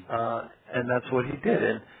 and Mm-hmm. and that's what he did.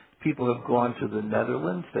 And people have gone to the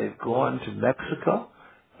Netherlands. They've gone to Mexico.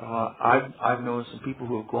 I've known some people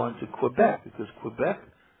who have gone to Quebec because Quebec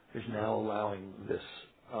is now allowing this.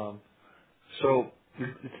 So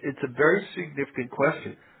it's a very significant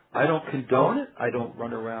question. I don't condone it. I don't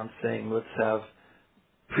run around saying let's have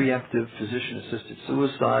preemptive physician-assisted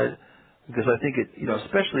suicide because I think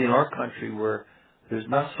especially in our country where there's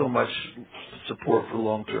not so much support for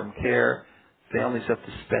long-term care, families have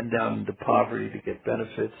to spend down into poverty to get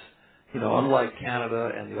benefits. Unlike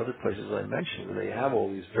Canada and the other places I mentioned where they have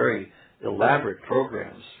all these very elaborate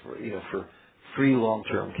programs for free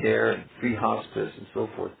long-term care and free hospice and so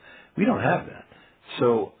forth, we don't have that.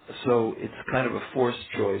 So it's kind of a forced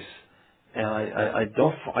choice, and I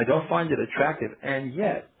don't find it attractive. And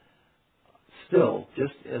yet, still,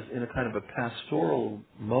 just as in a kind of a pastoral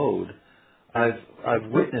mode,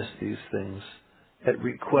 I've witnessed these things at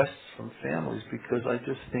requests from families because I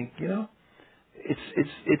just think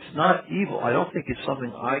it's not evil. I don't think it's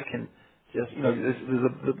something I can just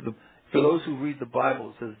For those who read the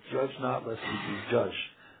Bible, it says, "Judge not, lest you be judged."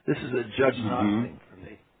 This is a judge not Hmm. thing for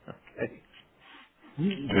me. Okay.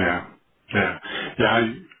 Yeah, yeah,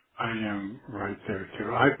 yeah. I am right there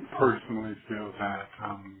too. I personally feel that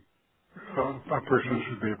a person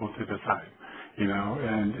should be able to decide,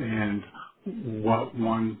 and what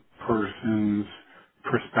one person's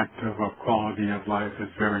perspective of quality of life is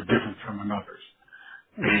very different from another's,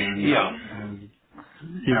 Yeah. and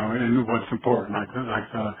and what's important,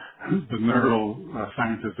 the neural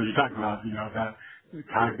scientists that you talk about, that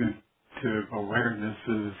cognitive awareness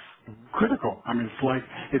is critical. I mean,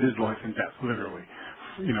 it is life and death, literally,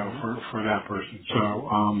 Hmm. for that person. So,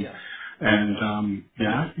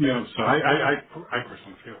 Yeah. yeah, so I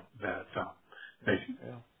personally feel that, they,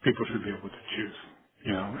 Yeah. people should be able to choose,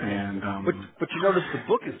 Yeah. and, But you notice the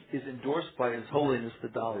book is endorsed by His Holiness the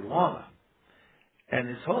Dalai Lama, and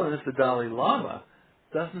His Holiness the Dalai Lama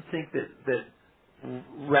doesn't think that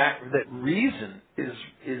reason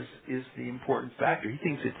is the important factor. He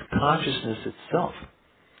thinks it's consciousness itself,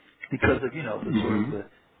 because of the sort of hmm the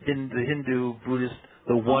Hindu Buddhist,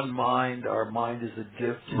 the one mind. Our mind is a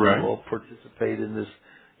gift. We right. all participate in this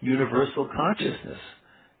universal consciousness,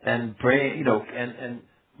 and brain.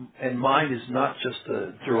 And mind is not just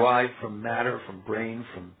derived from matter, from brain,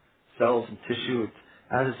 from cells and tissue. It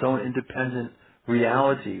has its own independent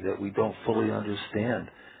reality that we don't fully understand.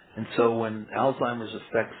 And so when Alzheimer's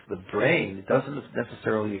affects the brain, it doesn't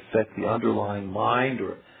necessarily affect the underlying mind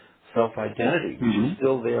or self-identity, which is hmm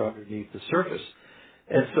still there underneath the surface.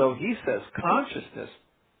 And so he says consciousness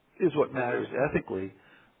is what matters ethically,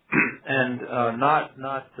 and not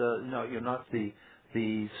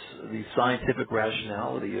the scientific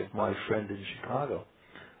rationality of my friend in Chicago.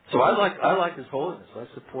 So I like His Holiness. I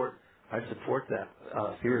support that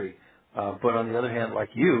theory. But on the other hand, like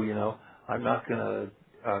I'm not going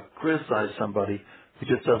to criticize somebody who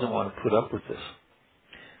just doesn't want to put up with this,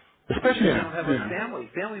 especially if they Yeah, don't have a yeah.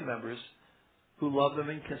 family members who love them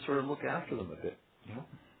and can sort of look after them a bit.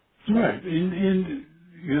 Right. In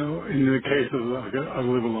the case of like a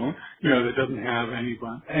live alone, that doesn't have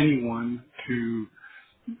anyone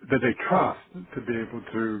that they trust to be able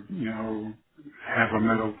to, have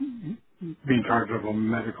be in charge of a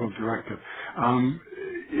medical directive.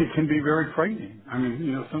 It can be very frightening. I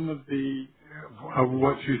mean, some of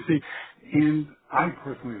what you see, and I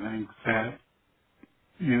personally think that,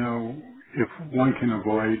 if one can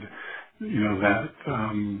avoid, that,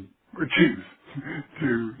 or choose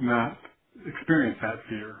to not experience that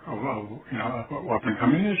fear of what's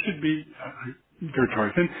coming, it should be their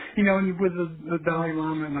choice. And with the Dalai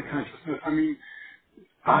Lama and the consciousness, I mean,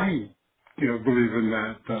 I, believe in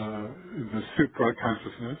that, the supra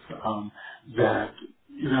consciousness, that,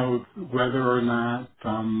 whether or not,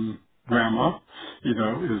 grandma,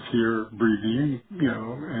 is here breathing,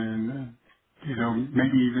 and,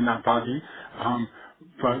 maybe even not talking,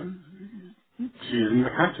 but she's in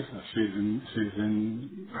the consciousness. She's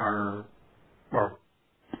in our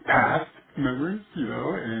past memories,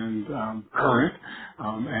 and current,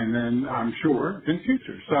 and then I'm sure in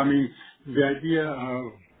future. So I mean, the idea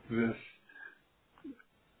of this,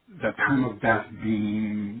 the time of death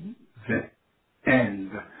being the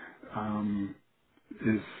end,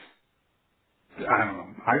 is, I don't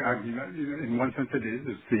know. I mean, in one sense it is.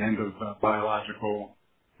 It's the end of the biological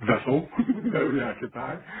vessel that we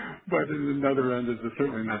occupy. But in another end, it's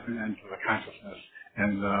certainly not the end of the consciousness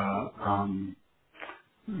and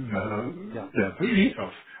Yeah. the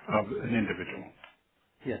ethos of an individual.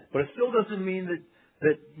 Yeah, but it still doesn't mean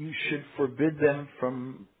that you should forbid them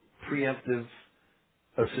from preemptive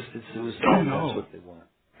assisted Oh suicide if that's no. what they want.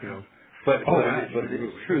 But Oh, it is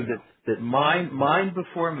absolutely. true that mind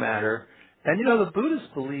before matter, and the Buddhists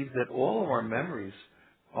believe that all of our memories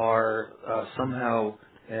are somehow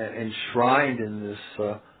enshrined in this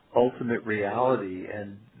ultimate reality,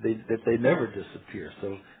 and that they never disappear.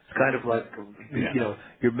 So it's kind of like Yeah.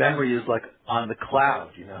 your memory is like on the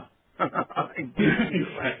cloud.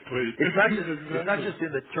 Exactly. It's not just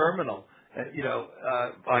in the terminal,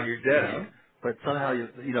 on your desk, Yeah. but somehow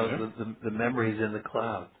Yeah. the memory is in the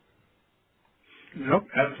cloud. Nope,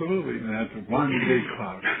 absolutely. And that's one big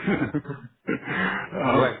cloud.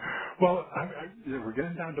 Right. well, we're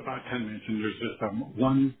getting down to about 10 minutes, and there's just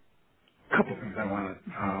one couple things I want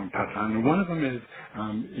to touch on. And one of them is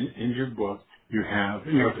in your book, you have,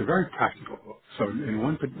 it's a very practical book. So in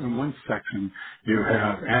one section, you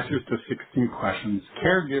have answers to 16 questions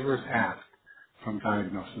caregivers ask from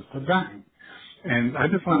diagnosis to dying. And I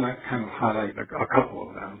just want to kind of highlight a couple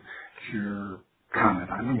of them to your comment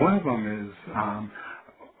on. And one of them is,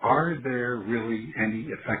 are there really any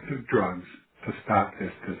effective drugs to stop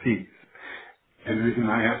this disease? And the reason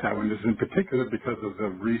I asked that one is in particular because of the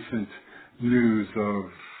recent news of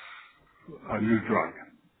a new drug.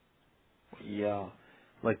 Yeah,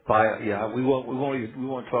 like bio. Yeah, we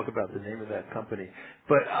won't talk about the name of that company,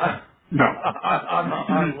 but No.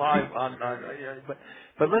 on live yeah,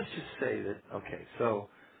 but let's just say that okay. So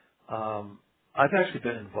I've actually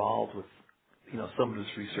been involved with some of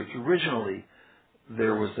this research. Originally,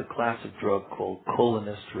 there was a class of drug called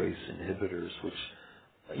cholinesterase inhibitors, which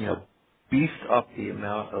beefed up the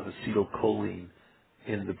amount of acetylcholine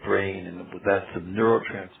in the brain, and that's a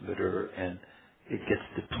neurotransmitter, and it gets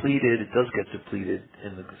depleted. It does get depleted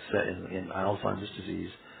in Alzheimer's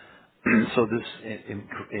disease. So this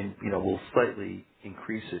will slightly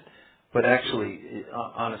increase it, but actually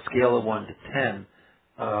on a scale of 1 to 10,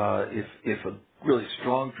 if a really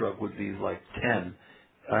strong drug would be like 10,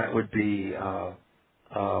 it would be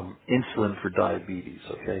insulin for diabetes.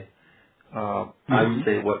 Okay. I would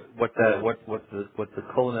say what the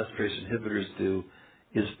cholinesterase inhibitors do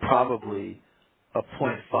is probably a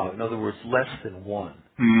point 0.5. In other words, less than 1.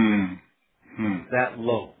 That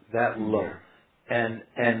low. Yeah. And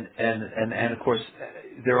of course,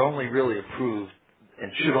 they're only really approved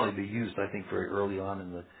and should only be used, I think, very early on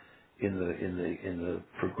in the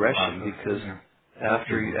progression, Process. because Yeah.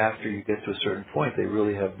 after you get to a certain point, they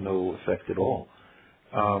really have no effect at all.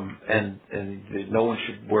 And no one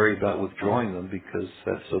should worry about withdrawing them because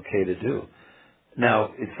that's okay to do.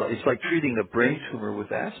 Now, it's like treating a brain tumor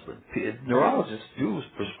with aspirin. Neurologists do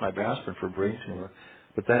prescribe aspirin for brain tumor,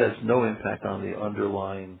 but that has no impact on the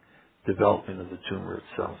underlying development of the tumor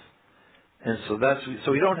itself. And so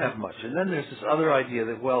we don't have much. And then there's this other idea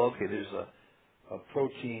that, well, okay, there's a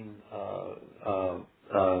protein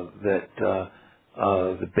that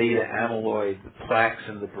the beta amyloid, the plaques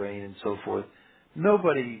in the brain, and so forth.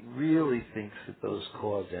 Nobody really thinks that those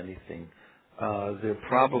cause anything. They're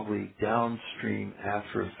probably downstream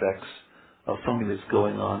after effects of something that's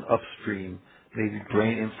going on upstream, maybe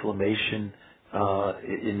brain inflammation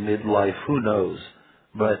in midlife. Who knows?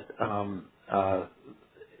 But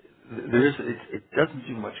it doesn't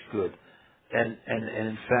do much good. And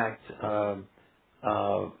in fact,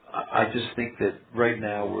 I just think that right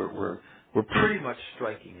now we're pretty much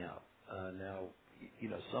striking out. Now,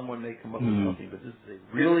 someone may come up with something, but this is a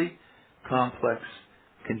really complex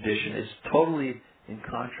condition. It's totally in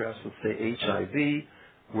contrast with, say, HIV,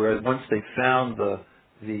 where once they found the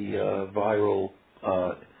viral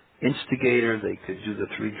instigator, they could do the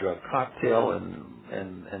 3-drug cocktail,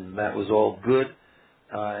 and that was all good,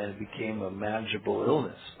 and it became a manageable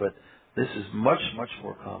illness. But this is much, much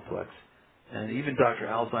more complex. And even Dr.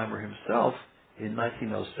 Alzheimer himself, in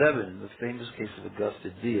 1907, in the famous case of Augusta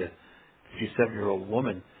Dia, 57-year-old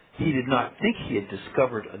woman, he did not think he had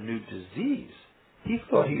discovered a new disease. He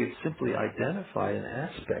thought he had simply identified an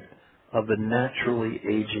aspect of the naturally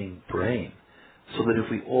aging brain, so that if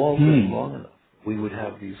we all live long enough, we would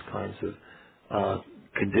have these kinds of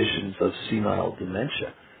conditions of senile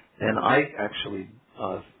dementia. And I actually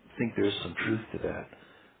think there's some truth to that.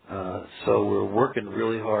 So we're working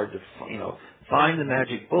really hard to, find the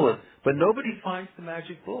magic bullet, but nobody finds the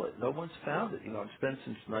magic bullet. No one's found it. It's been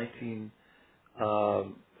since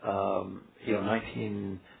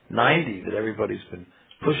 1990 that everybody's been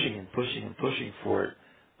pushing and pushing and pushing for it,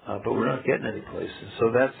 but we're not getting any place. And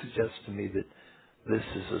so that suggests to me that this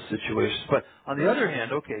is a situation. But on the other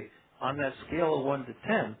hand, okay, on that scale of 1 to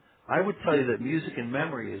 10, I would tell you that music and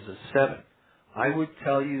memory is a 7. I would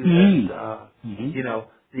tell you that,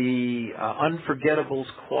 the Unforgettables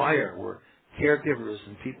choir, where caregivers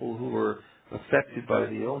and people who were affected by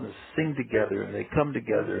the illness sing together, and they come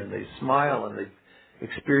together, and they smile, and they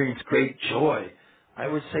experience great joy. I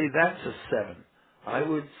would say that's a 7. I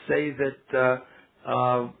would say that, the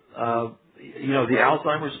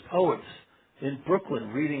Alzheimer's poets in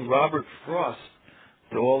Brooklyn reading Robert Frost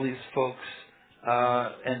to all these folks,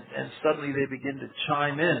 and suddenly they begin to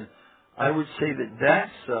chime in. I would say that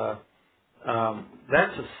that's a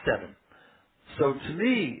 7. So to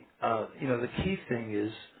me, the key thing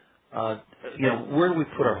is, where do we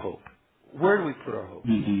put our hope? Where do we put our hope?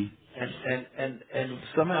 And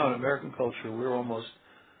somehow in American culture, we're almost,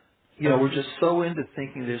 we're just so into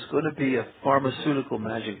thinking there's going to be a pharmaceutical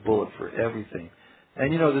magic bullet for everything.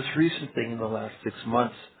 And this recent thing in the last 6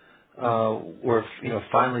 months, where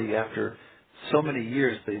finally after so many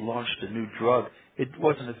years they launched a new drug. It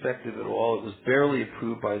wasn't effective at all. It was barely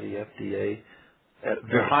approved by the FDA.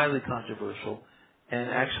 They're highly controversial, and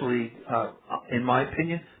actually, in my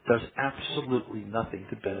opinion, does absolutely nothing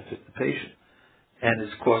to benefit the patient. And of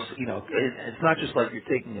course, it's not just like you're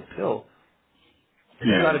taking a pill.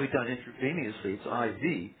 It's got to be done intravenously. It's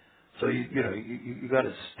IV. So you got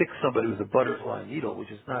to stick somebody with a butterfly needle,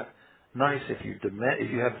 which is not nice if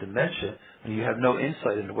if you have dementia and you have no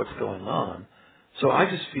insight into what's going on. So I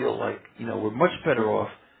just feel like we're much better off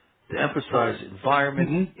to emphasize environment,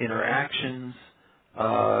 Hmm. interactions,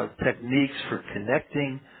 techniques for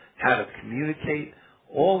connecting, how to communicate.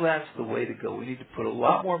 All that's the way to go. We need to put a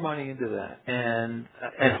lot more money into that, and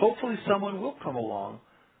hopefully someone will come along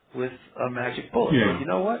with a magic bullet. But Yeah. you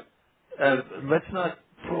know what? Let's not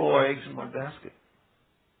put all our eggs in one basket.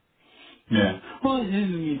 Yeah. Well, in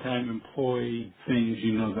the meantime, employ things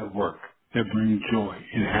that work, that bring joy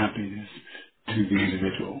and happiness to the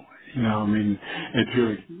individual. I mean, it's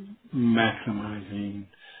really maximizing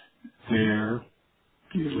their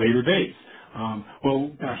later days.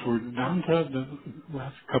 Well, gosh, we're down to the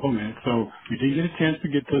last couple minutes, so we did get a chance to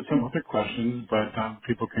get to some other questions, but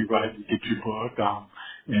people can go ahead and get your book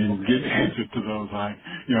and get Okay. answers to those, like,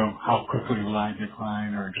 how quickly will I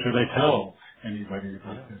decline, or should I tell anybody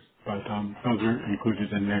about Yeah. this? But those are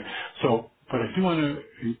included in there. So, but I do want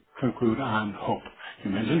to conclude on hope.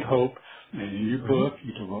 You mentioned hope, and in your Hmm. book,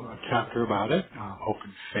 you do a chapter about it, hope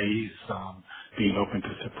and faith, being open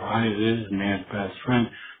to surprises, man's best friend.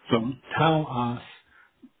 So tell us,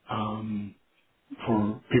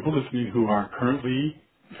 for people listening who are currently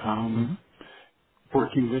Hmm.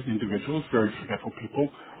 working with individuals, very forgetful people,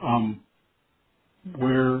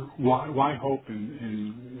 why hope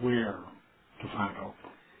and where to find hope?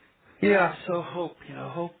 Yeah. So hope.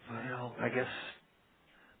 I guess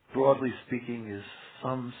broadly speaking, is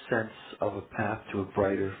some sense of a path to a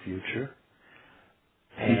brighter future,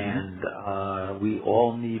 Mm-hmm. and we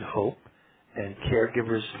all need hope, and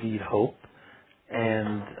caregivers need hope,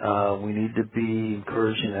 and we need to be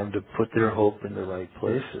encouraging them to put their hope in the right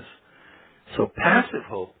places. So passive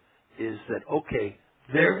hope is that, okay,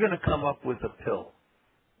 they're going to come up with a pill.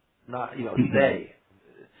 Not, Mm-hmm. they.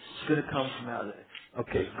 It's going to come from out there.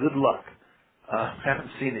 Okay, good luck.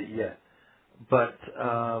 Haven't seen it yet. But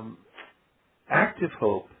active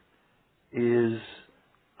hope is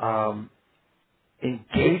um,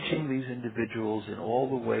 engaging these individuals in all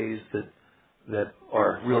the ways that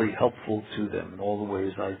are really helpful to them, in all the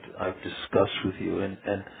ways I've discussed with you, and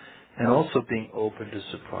also being open to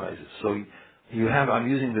surprises. So I'm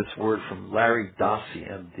using this word from Larry Dossey,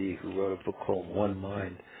 MD, who wrote a book called One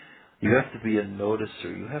Mind. You have to be a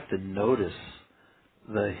noticer. You have to notice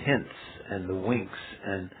the hints and the winks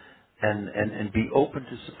and be open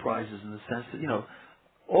to surprises in the sense that,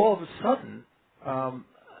 all of a sudden,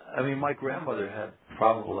 my grandmother had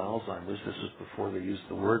probable Alzheimer's. This was before they used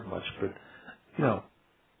the word much, but, you know,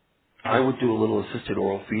 I would do a little assisted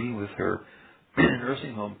oral feeding with her in a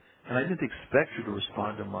nursing home, and I didn't expect her to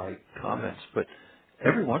respond to my comments, but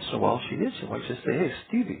every once in a while she did. She might just say, "Hey,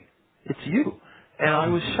 Stevie, it's you," and I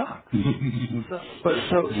was shocked.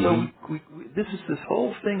 So Mm-hmm. this is this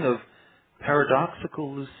whole thing of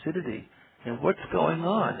paradoxical lucidity and what's going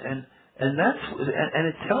on, and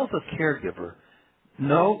it tells a caregiver,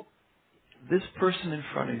 no, this person in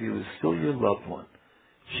front of you is still your loved one.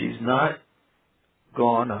 She's not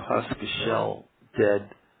gone, a husk, a shell,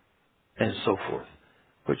 dead, and so forth.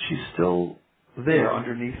 But she's still there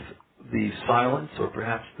underneath the silence or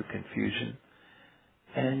perhaps the confusion.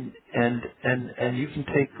 And you can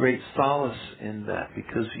take great solace in that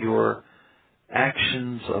because your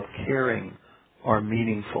actions of caring are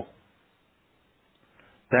meaningful.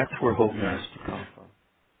 That's where hope has Yeah. to come from.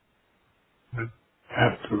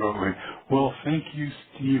 Absolutely. Well, thank you,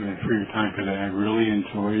 Stephen, for your time today. I really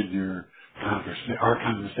enjoyed our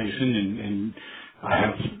conversation, and I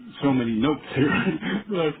have so many notes here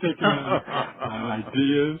that I've taken on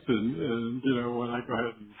ideas, and when I go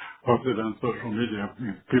ahead and post it on social media,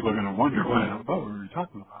 people are going to wonder what we were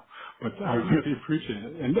talking about. But I really appreciate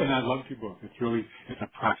it, and I love your book. It's a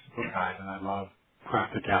practical guide, and I love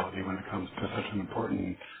practicality when it comes to such an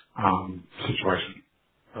important situation.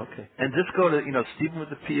 Okay. And just go to,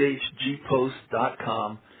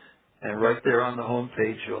 StephenWiththePhDPost.com, and right there on the home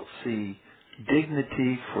page you'll see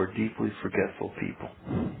Dignity for Deeply Forgetful People.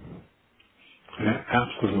 Yeah,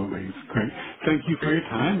 absolutely. It's great. Thank you for Okay. your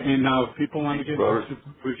time. And now if people want to Thanks, get in Robert. touch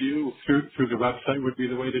with you through the website would be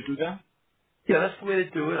the way to do that? Yeah, that's the way to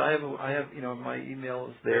do it. I have, my email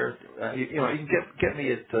is there. You can get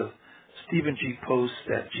me at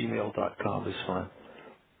StephenGPost@gmail.com is fine.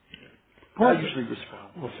 I Perfect. usually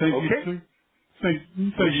respond. Well, thank you, Okay? sir. Thank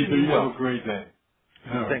you, sir. Wishing you You have a well. great day.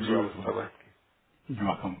 All right, Thanks, you as Robert. well. Bye-bye. You're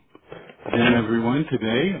welcome. Again, everyone,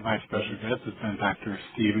 today my special guest has been Dr.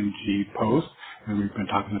 Stephen G. Post, and we've been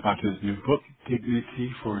talking about his new book,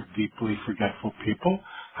 Dignity for Deeply Forgetful People,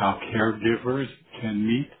 How Caregivers Can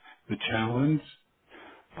Meet the Challenge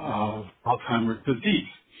of Alzheimer's Disease.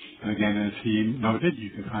 And again, as he noted,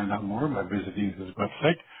 you can find out more by visiting his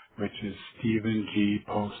website, which is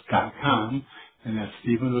StephenGPost.com, and that's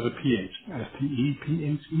Stephen with a PH,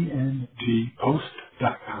 STEPHENG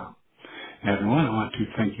Post.com. Everyone, I want to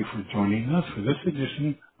thank you for joining us for this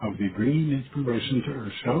edition of the Bringing Inspiration to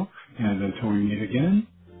Earth show, and until we meet again,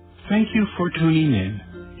 thank you for tuning in.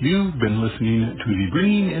 You've been listening to the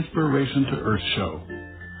Bringing Inspiration to Earth show.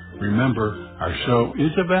 Remember, our show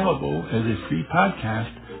is available as a free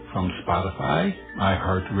podcast from Spotify,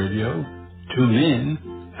 iHeartRadio,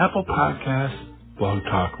 TuneIn, Apple Podcasts, Blog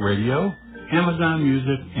Talk Radio, Amazon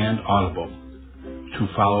Music, and Audible. To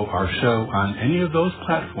follow our show on any of those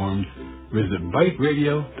platforms, visit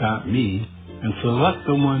biteradio.me and select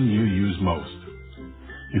the one you use most.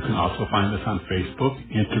 You can also find us on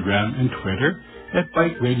Facebook, Instagram, and Twitter at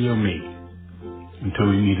Bite Radio Me. Until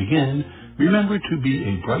we meet again, remember to be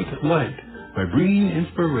a bright light by bringing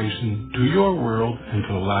inspiration to your world and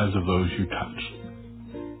to the lives of those you touch.